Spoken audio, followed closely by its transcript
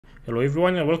Hello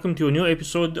everyone and welcome to a new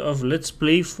episode of Let's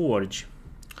Play Forge.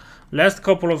 Last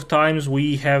couple of times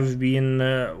we have been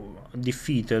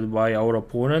defeated by our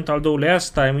opponent, although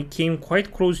last time we came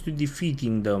quite close to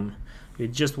defeating them.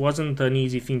 It just wasn't an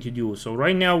easy thing to do. So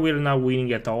right now we're not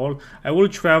winning at all. I will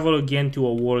travel again to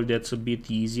a world that's a bit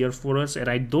easier for us, and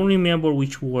I don't remember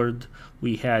which world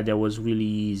we had that was really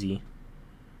easy.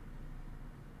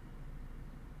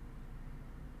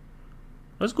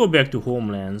 Let's go back to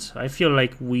homelands. I feel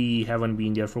like we haven't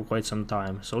been there for quite some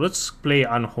time. So let's play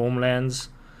on homelands.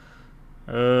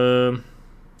 Yeah,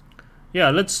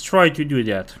 let's try to do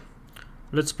that.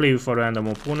 Let's play with a random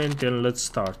opponent and let's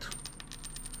start.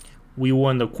 We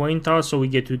won the coin toss, so we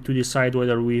get to decide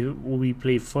whether we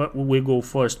go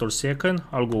first or second.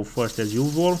 I'll go first as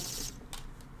usual.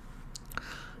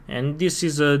 And this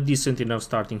is a decent enough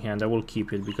starting hand. I will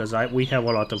keep it because we have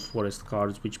a lot of forest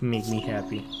cards, which make me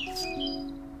happy.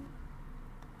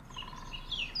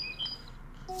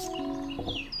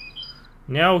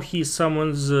 Now he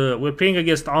summons, we're playing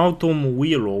against Autumn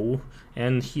Willow,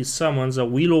 and he summons a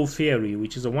Willow Fairy,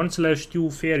 which is a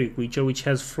 1/2 fairy creature which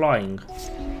has flying.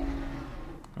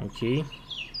 Okay.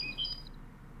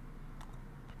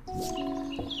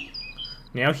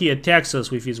 Now he attacks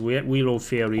us with his Willow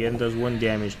Fairy and does 1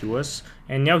 damage to us.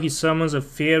 And now he summons a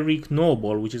Fairy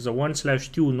Noble, which is a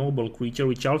 1/2 noble creature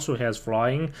which also has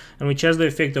flying, and which has the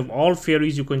effect of all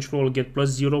fairies you control get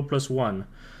 +0/+1.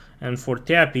 And for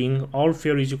tapping, all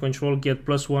fairies you control get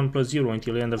 +1/+0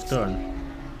 until the end of turn.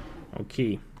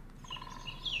 Okay.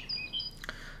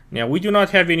 Now we do not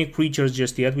have any creatures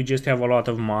just yet, we just have a lot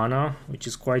of mana, which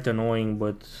is quite annoying,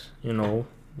 but you know,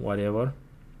 whatever.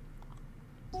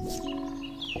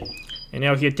 And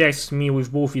now he attacks me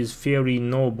with both his Fairy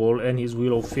Noble and his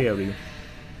Willow Fairy.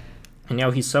 And now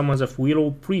he summons a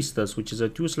Willow Priestess, which is a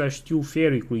 2/2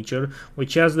 fairy creature,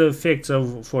 which has the effects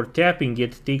of, for tapping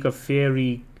it, take a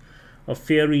fairy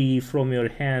from your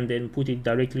hand and put it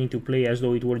directly into play as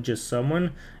though it were just summoned,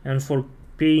 and for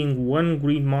paying 1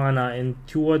 green mana and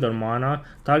 2 other mana,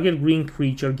 target green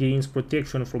creature gains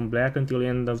protection from black until the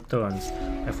end of turn.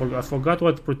 I forgot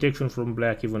what protection from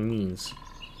black even means.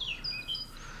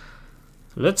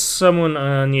 Let's summon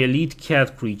an Elite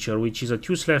Cat creature, which is a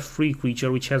 2/3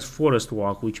 creature which has Forest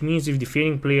Walk, which means if the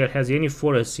defending player has any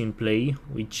forests in play,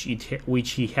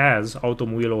 which he has,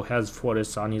 Autumn Willow has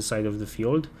forests on his side of the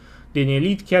field, then the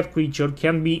Elite Cat creature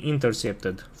can be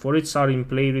intercepted. Forests are in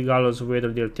play regardless of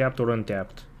whether they're tapped or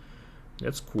untapped.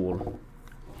 That's cool.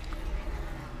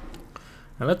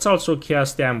 And let's also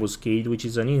cast Ambuscade, which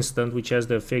is an instant which has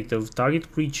the effect of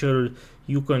target creature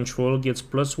you control gets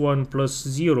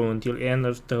 +1/+0 until end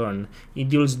of turn. It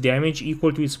deals damage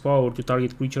equal to its power to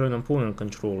target creature an opponent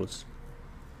controls.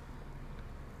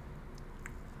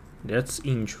 That's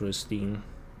interesting.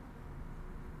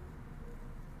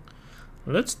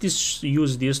 Let's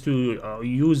use this to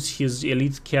use his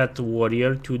Elite Cat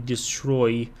Warrior to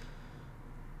destroy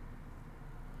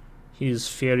his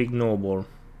Fairy Noble.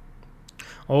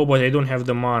 Oh, but I don't have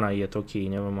the mana yet. Okay,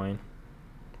 never mind.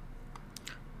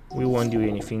 We won't do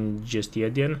anything just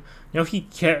yet then. Now he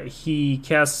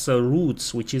casts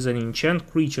Roots, which is an enchant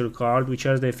creature card which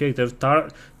has the effect of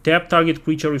tap target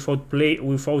creature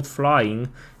without flying,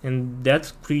 and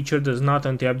that creature does not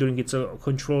untap during its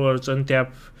controller's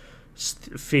untap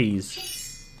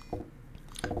phase.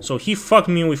 So he fucked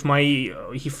me with my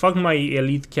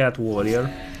Elite Cat Warrior,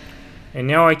 and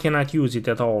now I cannot use it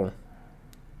at all,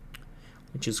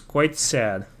 which is quite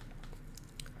sad.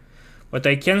 But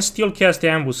I can still cast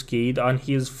Ambuscade on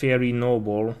his Fairy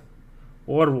Noble,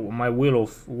 or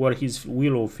his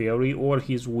Willow Fairy, or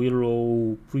his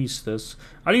Willow Priestess.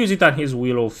 I'll use it on his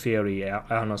Willow Fairy,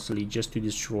 honestly, just to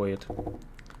destroy it.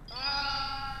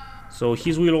 So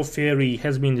his Willow Fairy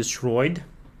has been destroyed.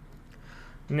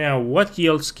 Now, what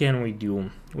else can we do?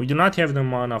 We do not have the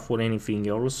mana for anything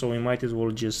else, so we might as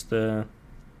well just not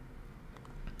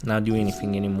do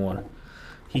anything anymore.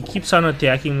 He keeps on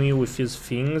attacking me with his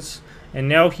things, and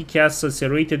now he casts a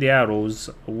Serrated Arrows,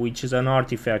 which is an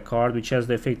artifact card which has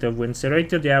the effect of when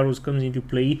Serrated Arrows comes into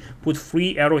play, put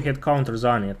 3 arrowhead counters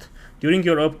on it. During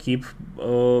your upkeep,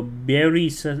 bury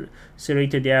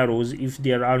Serrated Arrows if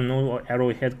there are no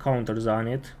arrowhead counters on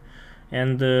it,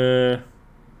 and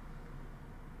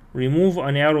remove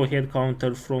an arrowhead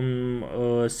counter from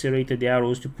Serrated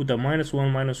Arrows to put a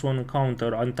 -1/-1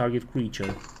 counter on target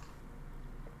creature.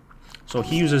 So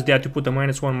he uses that to put a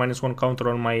 -1/-1 counter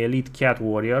on my Elite Cat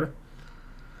Warrior,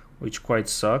 which quite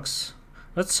sucks.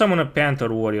 Let's summon a Panther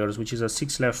Warriors, which is a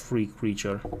 6/3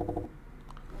 creature,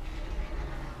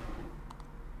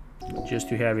 just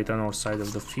to have it on our side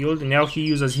of the field. Now he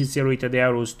uses his Serrated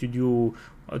Arrows to do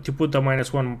to put a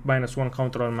 -1/-1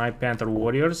 counter on my Panther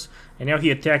warriors, and now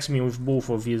he attacks me with both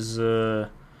of his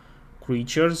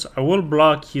creatures. I will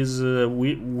block his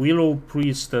Willow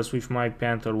Priestess with my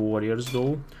Panther warriors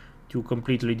though, to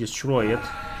completely destroy it.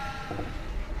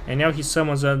 And now he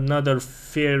summons another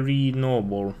Fairy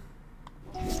Noble,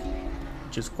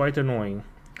 which is quite annoying.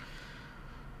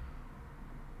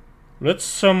 Let's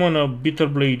summon a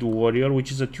Bitterblade Warrior,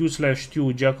 which is a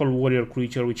 2/2 Jackal Warrior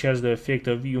creature, which has the effect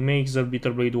of you may exert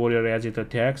Bitterblade Warrior as it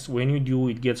attacks. When you do,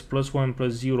 it gets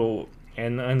 +1/+0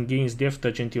 and gains Death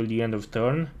Touch until the end of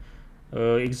turn.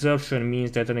 Exertion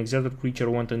means that an exerted creature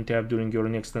won't untap during your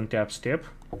next untap step.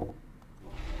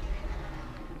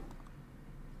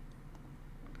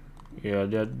 Yeah,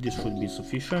 this should be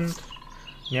sufficient.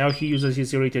 Now he uses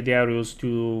his Irritated Arrows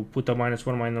to put a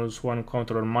 -1/-1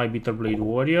 counter on my Bitterblade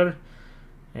Warrior.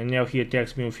 And now he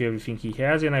attacks me with everything he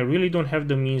has, and I really don't have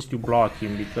the means to block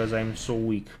him because I'm so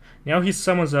weak. Now he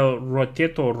summons a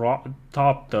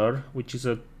Rotetotopter, which is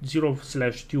a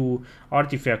 0/2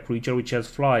 artifact creature which has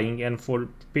flying, and for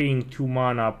paying 2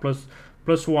 mana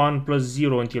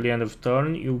 +1/+0 until the end of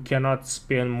turn, you cannot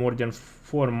spend more than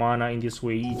 4 mana in this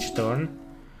way each turn,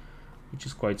 which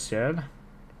is quite sad.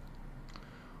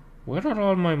 Where are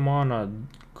all my mana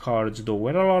cards though?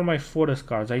 Where are all my forest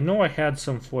cards? I know I had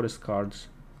some forest cards.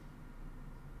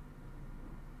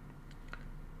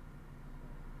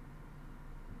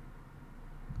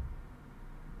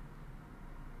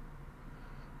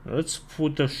 Let's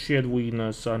put a Shed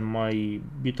Weakness on my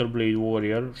Bitterblade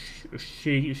Warrior.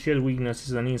 Shed Weakness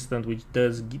is an instant which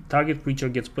does target creature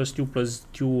gets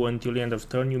 +2/+2 until the end of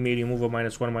turn. You may remove a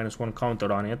 -1/-1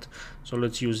 counter on it. So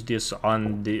let's use this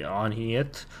on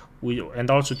it. And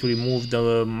also to remove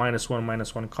the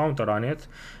 -1/-1 counter on it.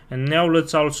 And now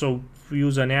let's also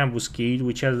use an Ambuscade,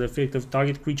 which has the effect of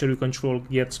target creature you control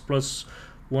gets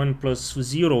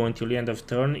 +1/+0 until the end of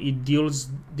turn. It deals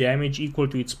damage equal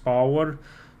to its power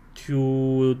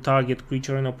to target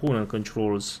creature an opponent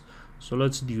controls. So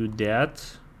let's do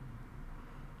that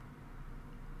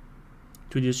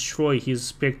to destroy his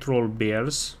Spectral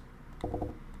Bears.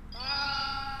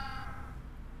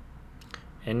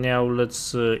 And now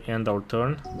let's end our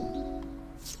turn.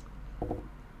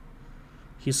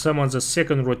 He summons a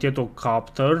second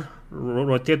Rotetotopter.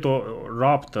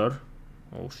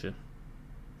 Oh shit.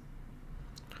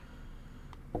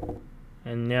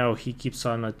 And now he keeps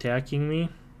on attacking me.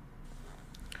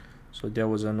 So that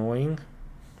was annoying.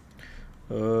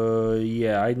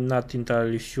 Yeah, I'm not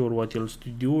entirely sure what else to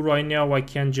do right now. I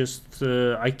can't just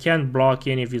I can't block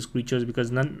any of his creatures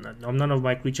because none of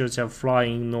my creatures have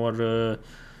flying nor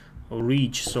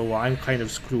reach, so I'm kind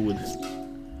of screwed.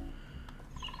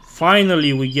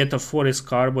 Finally we get a forest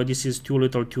card, but this is too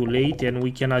little too late and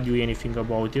we cannot do anything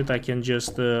about it. I can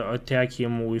just attack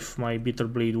him with my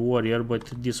Bitterblade Warrior,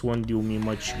 but this won't do me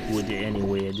much good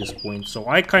anyway at this point. So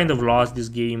I kind of lost this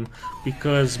game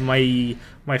because my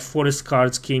forest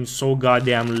cards came so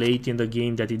goddamn late in the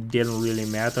game that it didn't really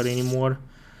matter anymore.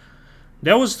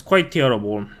 That was quite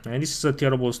terrible, and this is a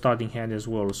terrible starting hand as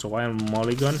well, so I am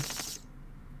mulligan.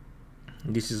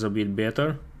 This is a bit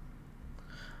better.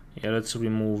 Yeah, let's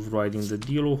remove riding the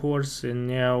Dilo horse, and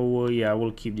now yeah,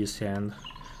 we'll keep this hand.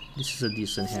 This is a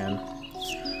decent hand.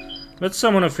 Let's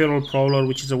summon a Feral Prowler,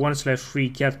 which is a 1/3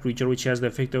 cat creature which has the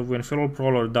effect of when Feral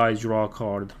Prowler dies, draw a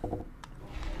card.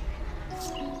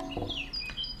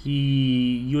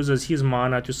 He uses his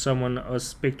mana to summon a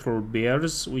Spectral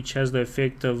Bears, which has the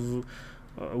effect of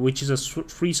which is a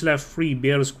 3/3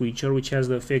 Bears creature, which has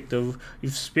the effect of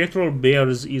if Spectral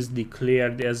Bears is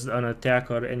declared as an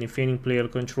attacker and if any player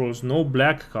controls no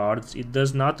black cards, it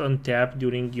does not untap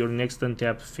during your next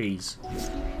untap phase.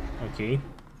 Okay,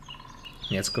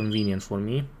 that's convenient for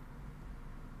me.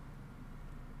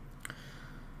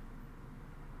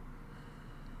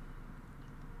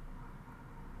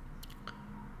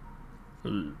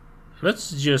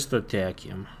 Let's just attack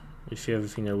him with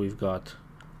everything that we've got.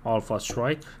 Alpha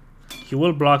Strike. He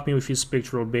will block me with his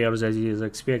Spectral Bears as is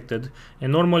expected,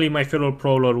 and normally my Feral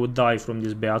Prowler would die from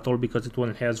this battle because it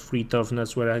one has 3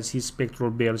 toughness, whereas his Spectral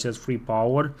Bears has 3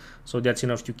 power, so that's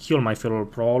enough to kill my Feral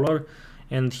Prowler.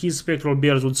 And his Spectral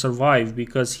Bears would survive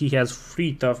because he has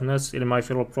 3 toughness and my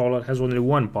Feral Prowler has only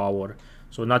 1 power,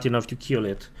 so not enough to kill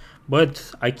it.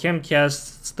 But I can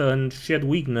cast Stun Shed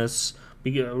Weakness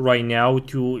right now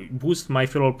to boost my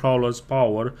Feral Prowler's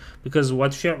power, because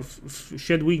what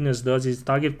Shed Weakness does is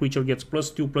target creature gets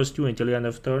 +2/+2 until the end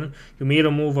of turn. You may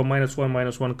remove a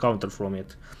 -1/-1 counter from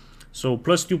it. So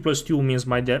 +2/+2 means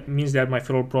that my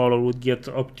Feral Prowler would get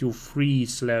up to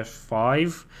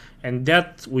 3/5, and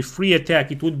that with free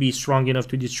attack it would be strong enough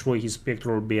to destroy his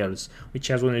Spectral Bears, which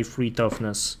has only 3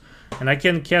 toughness. And I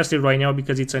can cast it right now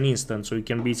because it's an instant, so you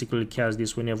can basically cast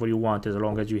this whenever you want as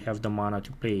long as you have the mana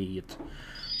to play it.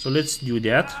 So let's do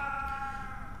that.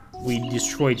 We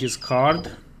destroyed his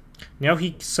card. Now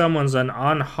he summons an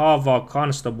Anhava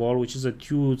Constable, which is a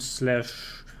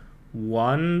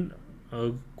 2/1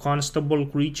 constable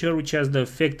creature, which has the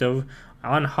effect of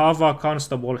Anhava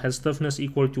Constable has toughness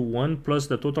equal to 1 plus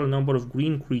the total number of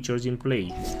green creatures in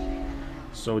play.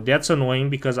 So that's annoying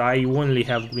because I only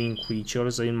have green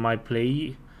creatures in my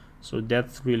play, so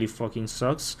that really fucking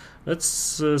sucks.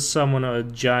 Let's summon a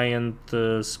giant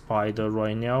spider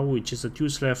right now, which is a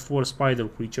 2/4 spider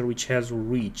creature which has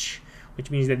reach,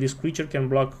 which means that this creature can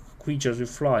block creatures with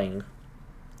flying.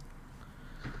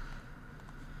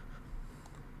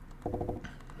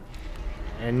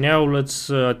 And now let's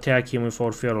attack him with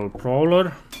our Feral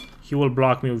Prowler. He will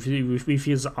block me with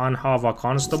his Anhava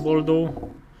Constable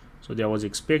though, so that was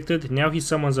expected. Now he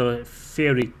summons a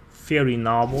Fairy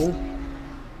Noble.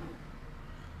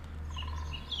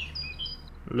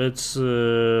 Let's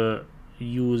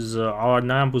use our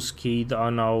Ambuscade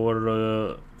on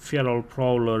our Feral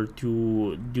Prowler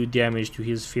to do damage to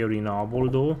his Fairy Noble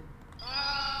though.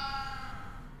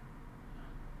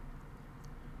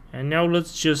 And now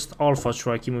let's just Alpha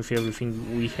Strike him with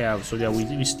everything we have, so that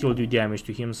we still do damage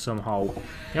to him somehow.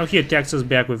 Now he attacks us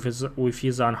back with his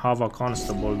Anhava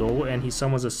Constable though, and he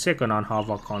summons a second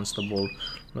Anhava Constable.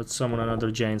 Let's summon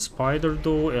another giant spider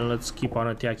though, and let's keep on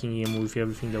attacking him with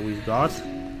everything that we've got.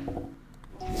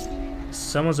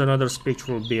 Summons another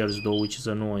Spectral Bears though, which is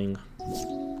annoying.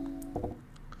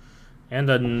 And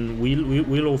a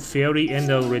Willow Fairy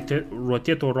and a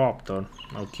Rotetoraptor.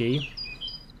 Okay.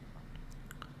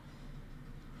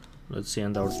 Let's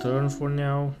end our turn for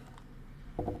now.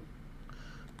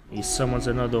 He summons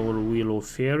another Willow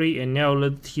Fairy, and now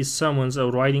he summons a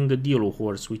Riding the Dilo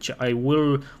Horse, which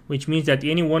means that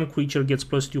any one creature gets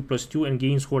 +2/+2 and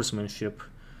gains horsemanship.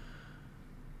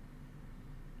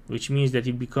 Which means that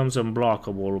it becomes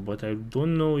unblockable, but I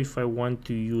don't know if I want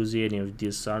to use any of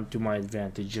this to my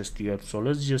advantage just yet, so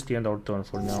let's just end our turn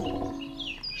for now.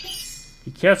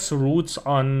 He casts Roots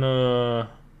on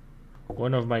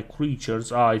one of my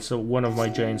creatures. It's one of my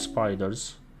giant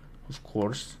spiders, of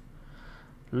course.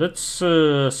 Let's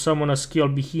summon a Scale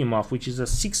Behemoth, which is a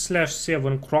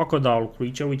 6/7 crocodile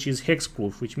creature, which is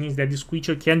hexproof, which means that this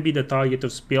creature can be the target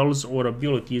of spells or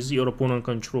abilities your opponent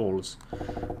controls.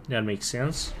 That makes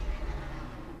sense.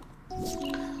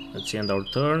 Let's end our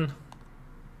turn.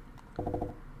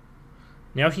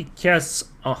 Now he casts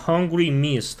a Hungry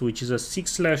Mist, which is a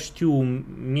 6/2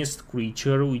 mist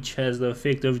creature, which has the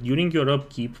effect of during your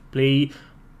upkeep, pay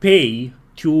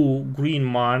 2 green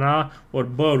mana or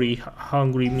bury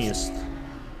Hungry Mist.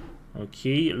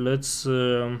 Okay, let's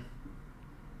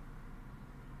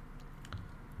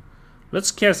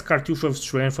cast Cartouche of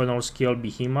Strength on our Scale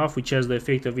Behemoth, which has the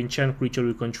effect of enchant creature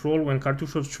you control. When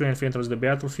Cartouche of Strength enters the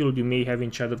battlefield, you may have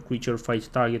enchanted creature fight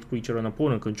target creature an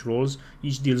opponent controls.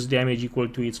 Each deals damage equal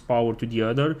to its power to the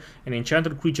other. An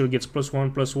enchanted creature gets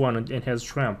 +1/+1 and has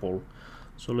trample.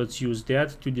 So let's use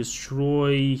that to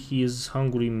destroy his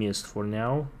Hungry Mist for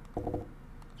now.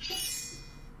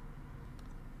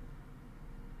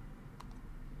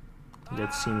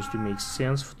 That seems to make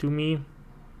sense to me.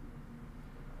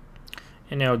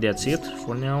 And now that's it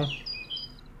for now.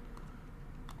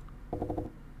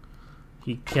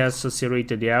 He casts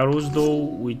Serrated Arrows though,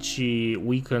 which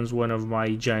weakens one of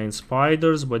my giant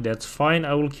spiders, but that's fine.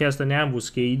 I will cast an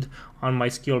Ambuscade on my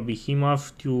Scale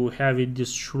Behemoth to have it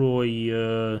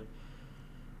destroy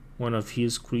one of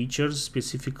his creatures,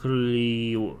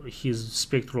 specifically his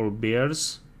Spectral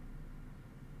Bears.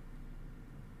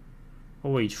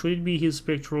 Oh wait, should it be his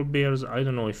Spectral Bears? I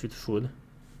don't know if it should.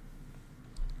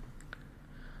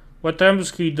 What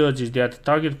Ambuscade does is that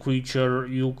target creature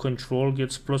you control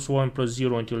gets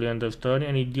 +1/+0 until the end of turn,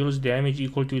 and it deals damage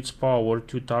equal to its power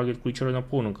to target creature an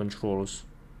opponent controls.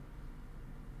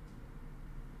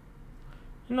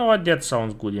 You know what, that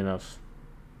sounds good enough.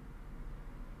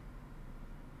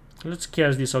 Let's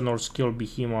cast this on our Scale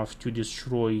Behemoth to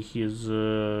destroy his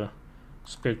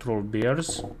Spectral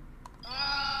Bears.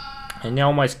 And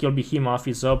now my Scale Behemoth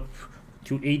is up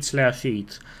to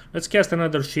 8/8. Let's cast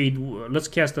another shade. Let's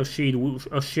cast a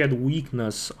Shed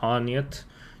Weakness on it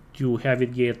to have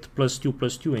it get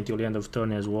 +2/+2 until the end of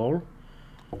turn as well.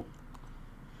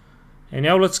 And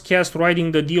now let's cast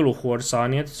Riding the Dilo Horse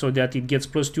on it so that it gets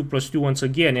 +2/+2 once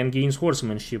again and gains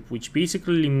horsemanship, which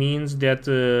basically means that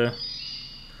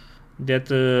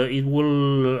it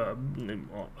will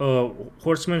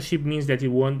horsemanship means that it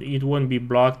won't be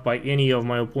blocked by any of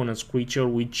my opponent's creature,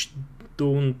 which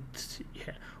don't.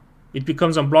 It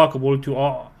becomes unblockable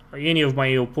to any of my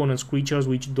opponent's creatures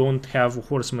which don't have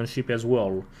horsemanship as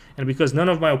well. And because none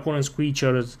of my opponent's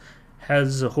creatures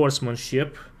has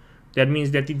horsemanship, that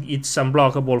means that it's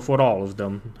unblockable for all of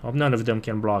them. None of them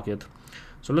can block it.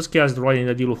 So let's cast Riding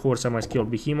the Deal Horse on my Scale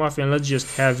Behemoth, and let's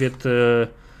just have it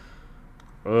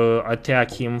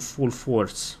attack him full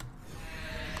force.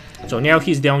 So now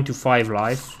he's down to 5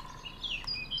 life,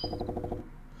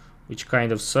 which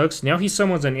kind of sucks. Now he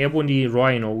summons an Ebony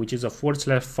Rhino, which is a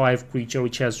 4/5 creature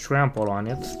which has trample on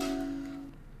it.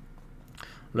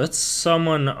 Let's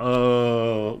summon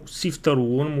a Sifter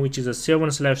Worm, which is a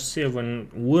 7/7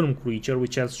 worm creature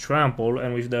which has trample,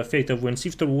 and with the effect of when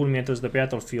Sifter Worm enters the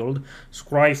battlefield,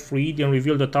 scry free, then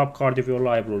reveal the top card of your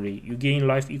library. You gain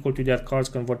life equal to that card's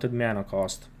converted mana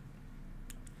cost.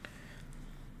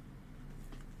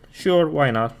 Sure,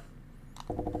 why not?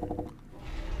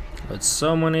 Let's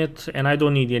summon it, and I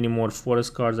don't need any more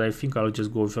forest cards. I think I'll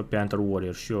just go with a Panther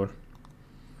Warrior, sure.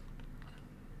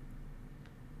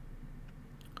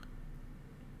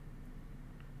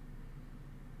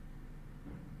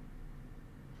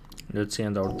 Let's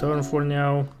end our turn for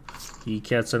now. He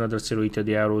casts another Serrated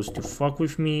Arrows to fuck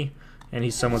with me, and he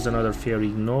summons another Fairy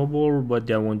Noble, but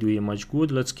that won't do him much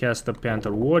good. Let's cast the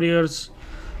Panther Warriors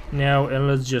now, and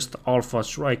let's just Alpha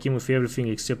Strike him with everything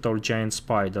except our Giant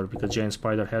Spider, because Giant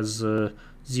Spider has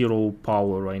 0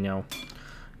 power right now.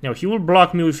 Now he will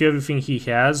block me with everything he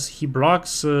has. He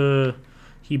blocks.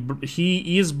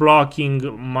 He is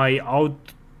blocking my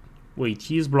out. Wait,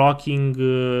 he is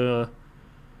blocking.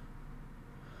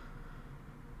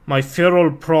 My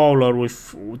Feral Prowler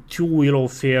with 2 Willow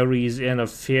Fairies and a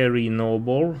Fairy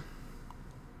Noble.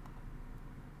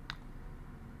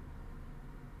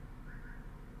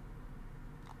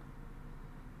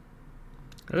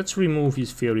 Let's remove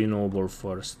his Fairy Noble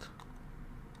first.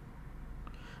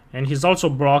 And he's also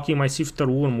blocking my Sifter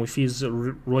Worm with his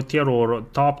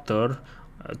Roterotopter,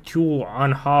 2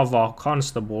 Anhava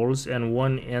Constables, and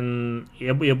 1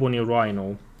 Ebony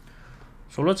Rhino.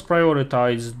 So let's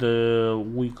prioritize the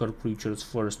weaker creatures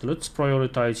first. Let's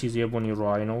prioritize his Ebony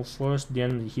Rhino first,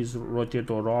 then his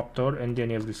Roterotopter, and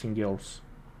then everything else.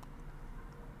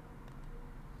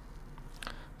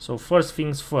 So first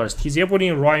things first, his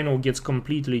Ebony Rhino gets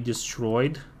completely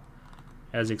destroyed,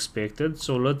 as expected.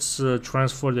 So let's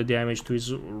transfer the damage to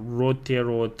his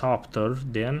Roterotopter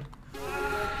then.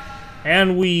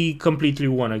 And we completely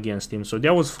won against him, so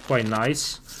that was quite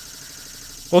nice.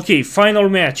 Okay, final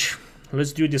match.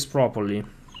 Let's do this properly.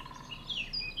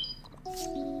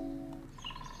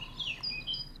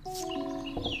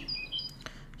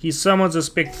 He summons the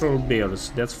Spectral Bears.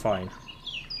 That's fine.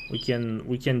 We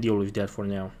can deal with that for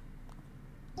now.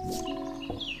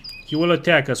 He will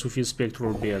attack us with his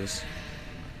Spectral Bears.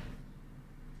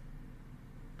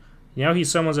 Now he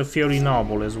summons a Fairy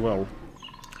Noble as well,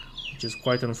 which is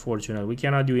quite unfortunate. We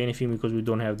cannot do anything because we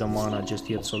don't have the mana just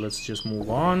yet, so let's just move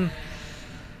on.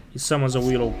 He summons a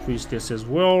Willow Priestess as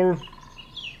well.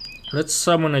 Let's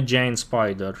summon a Giant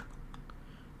Spider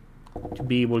to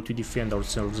be able to defend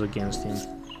ourselves against him.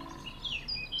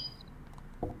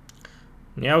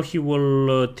 Now he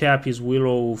will tap his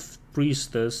Willow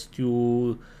Priestess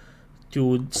to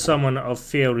summon a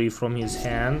fairy from his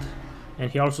hand,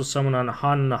 and he also summoned an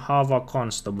Anhava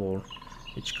Constable,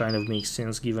 which kind of makes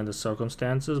sense given the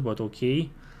circumstances, but okay.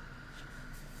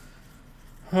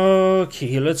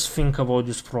 Okay, let's think about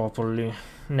this properly.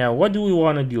 Now, what do we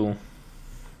want to do?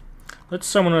 Let's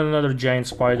summon another Giant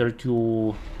Spider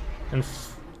to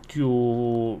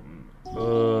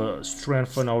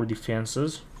strengthen our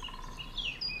defenses.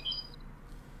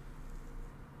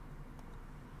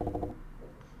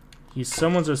 He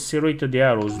summons a Serrated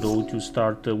Arrows though to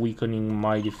start weakening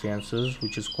my defenses,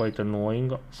 which is quite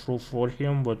annoying for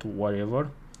him, but whatever.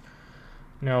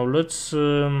 Now let's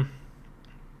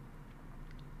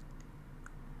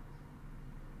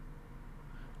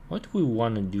what do we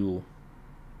want to do?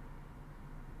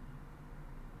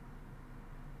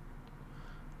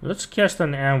 Let's cast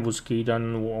an Ambuscade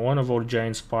on one of our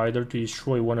Giant Spider to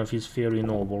destroy one of his Fairy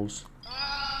Nobles,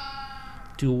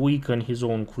 to weaken his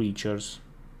own creatures.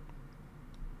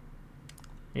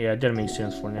 Yeah, that makes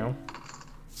sense for now.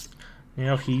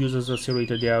 Now he uses a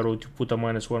Serrated Arrow to put a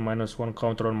 -1/-1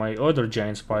 counter on my other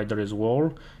Giant Spider as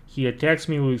well. He attacks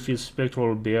me with his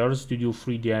Spectral Bears to do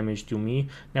 3 damage to me.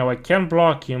 Now I can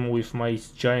block him with my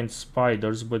Giant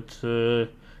Spiders, but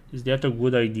is that a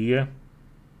good idea?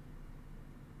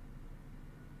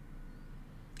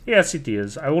 Yes, it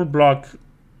is. I will block...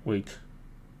 Wait.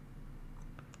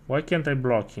 Why can't I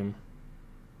block him?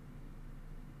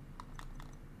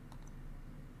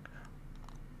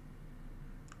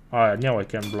 Now I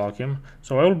can block him.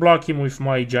 So I will block him with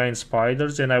my giant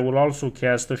spiders, and I will also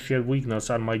cast a shared weakness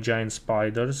on my giant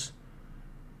spiders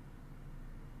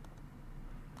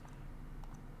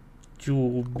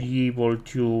to be able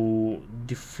to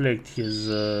deflect his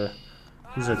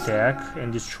attack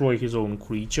and destroy his own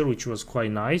creature, which was quite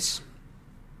nice.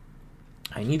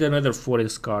 I need another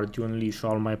forest card to unleash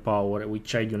all my power,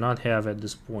 which I do not have at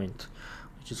this point,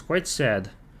 which is quite sad.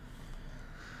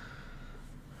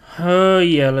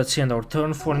 Yeah, let's end our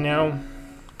turn for now.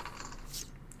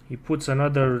 He puts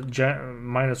another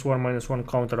 -1/-1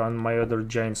 counter on my other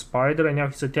giant spider, and now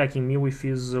he's attacking me with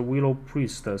his Willow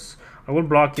Priestess. I will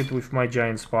block it with my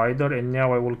giant spider, and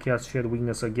now I will cast Shared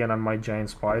Weakness again on my giant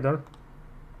spider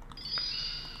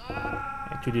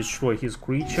to destroy his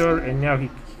creature, and now he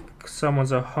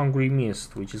summons a Hungry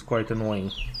Mist, which is quite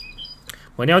annoying.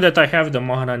 But now that I have the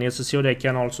mana necessary, I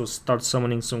can also start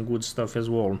summoning some good stuff as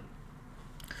well.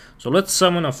 So let's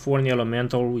summon a Thorny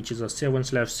Elemental, which is a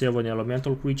 7/7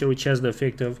 elemental creature, which has the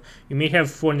effect of you may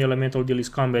have Thorny Elemental deals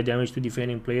combat damage to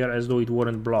defending player as though it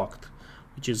weren't blocked,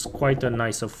 which is quite a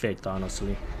nice effect,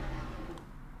 honestly.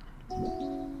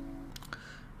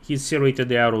 His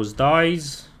Serrated Arrows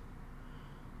dies.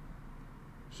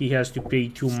 He has to pay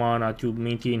 2 mana to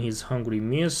maintain his Hungry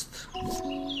Mist.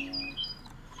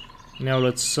 Now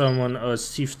let's summon a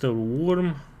Sifter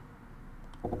Worm.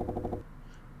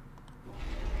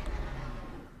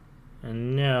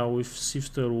 And now with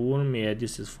Sifter Worm, yeah,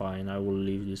 this is fine. I will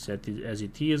leave this as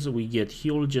it is. We get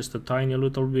healed just a tiny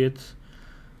little bit.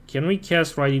 Can we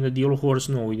cast Riding the Deal Horse?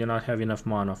 No, we do not have enough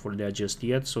mana for that just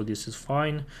yet, so this is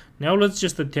fine. Now let's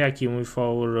just attack him with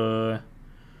our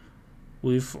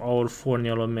Thorny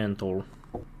Elemental.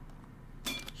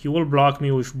 He will block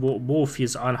me with both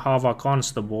his Anhava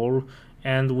Constable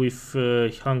and with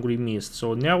Hungry Mist.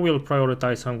 So now we'll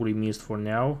prioritize Hungry Mist for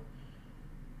now.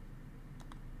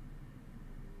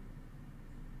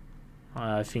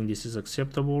 I think this is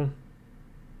acceptable.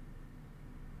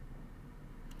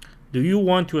 Do you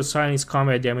want to assign his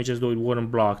combat damage as though it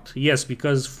weren't blocked? Yes,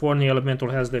 because Thorny Elemental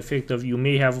has the effect of you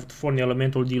may have Thorny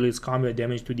Elemental deal its combat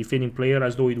damage to defending player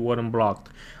as though it weren't blocked.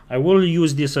 I will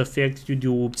use this effect to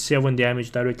do 7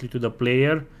 damage directly to the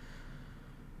player.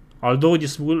 Although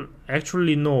this will...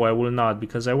 Actually, no, I will not,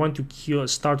 because I want to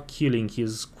start killing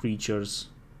his creatures.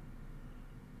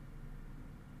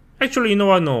 Actually, no,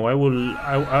 I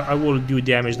will do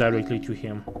damage directly to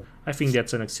him. I think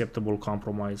that's an acceptable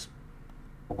compromise.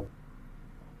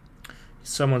 He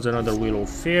summons another Willow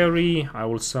Fairy. I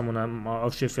will summon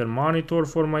a Shepherd Monitor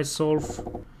for myself.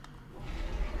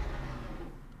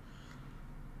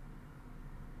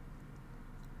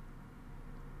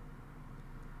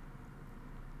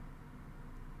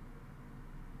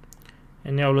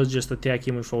 And now let's just attack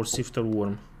him with our Sifter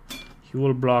Worm. He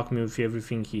will block me with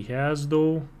everything he has,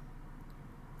 though.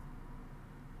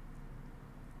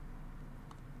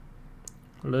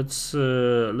 Let's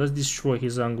destroy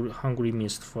his Hungry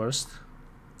Mist first,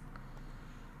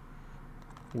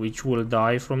 which will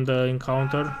die from the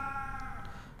encounter.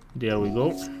 There we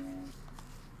go.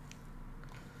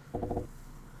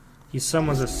 He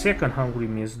summons a second Hungry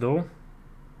Mist, though.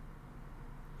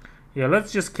 Yeah,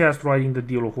 let's just cast Riding the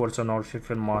Deal Horse on our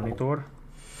Shepherd Monitor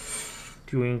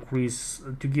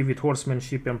to give it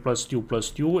horsemanship and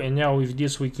 +2/+2, and now with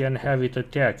this we can have it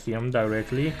attack him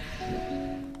directly.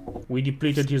 We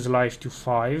depleted his life to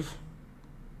 5.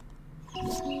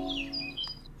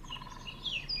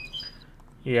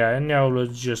 Yeah, and now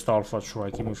let's just Alpha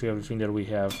Strike him with everything that we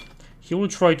have. He will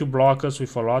try to block us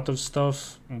with a lot of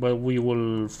stuff, but we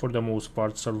will, for the most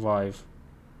part, survive.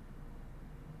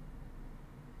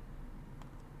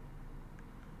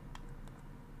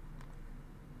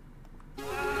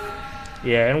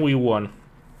 Yeah, and we won.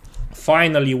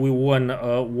 Finally, we won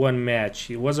one match.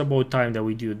 It was about time that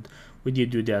we did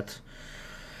do that.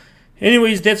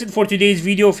 Anyways, that's it for today's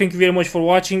video. Thank you very much for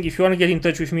watching. If you want to get in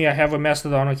touch with me, I have a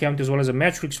Mastodon account as well as a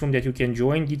Matrix room that you can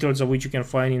join, details of which you can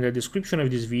find in the description of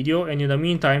this video. And in the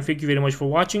meantime, thank you very much for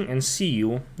watching and see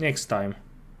you next time.